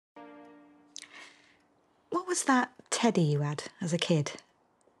What was that teddy you had as a kid?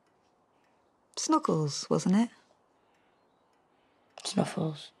 Snuggles, wasn't it?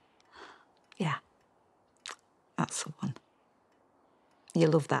 Snuffles. Yeah. That's the one. You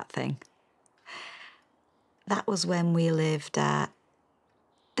love that thing. That was when we lived at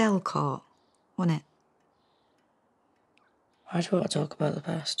Delcourt, wasn't it? Why do you want to talk about the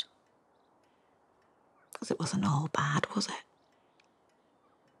past? Because it wasn't all bad, was it?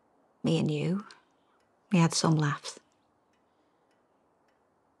 Me and you, we had some laughs.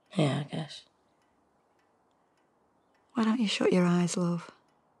 Yeah, I guess. Why don't you shut your eyes, love?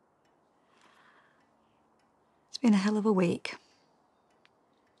 It's been a hell of a week.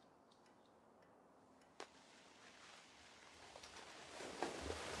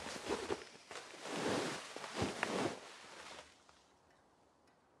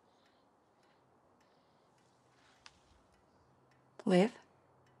 Liv?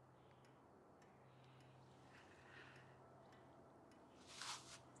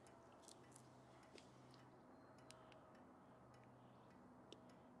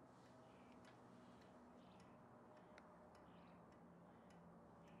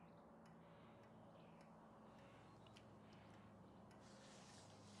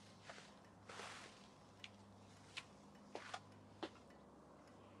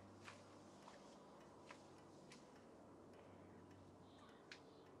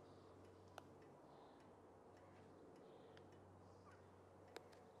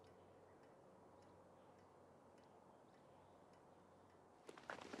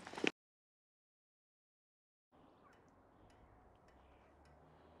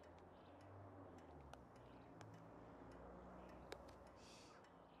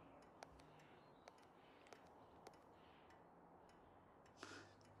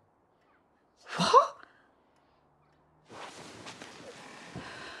 What?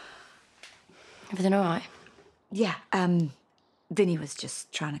 Everything all right? Yeah, Vinny was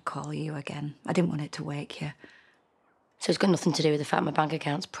just trying to call you again. I didn't want it to wake you. So it's got nothing to do with the fact my bank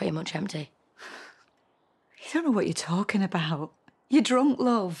account's pretty much empty? You don't know what you're talking about. You're drunk,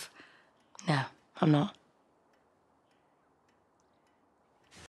 love. No, I'm not.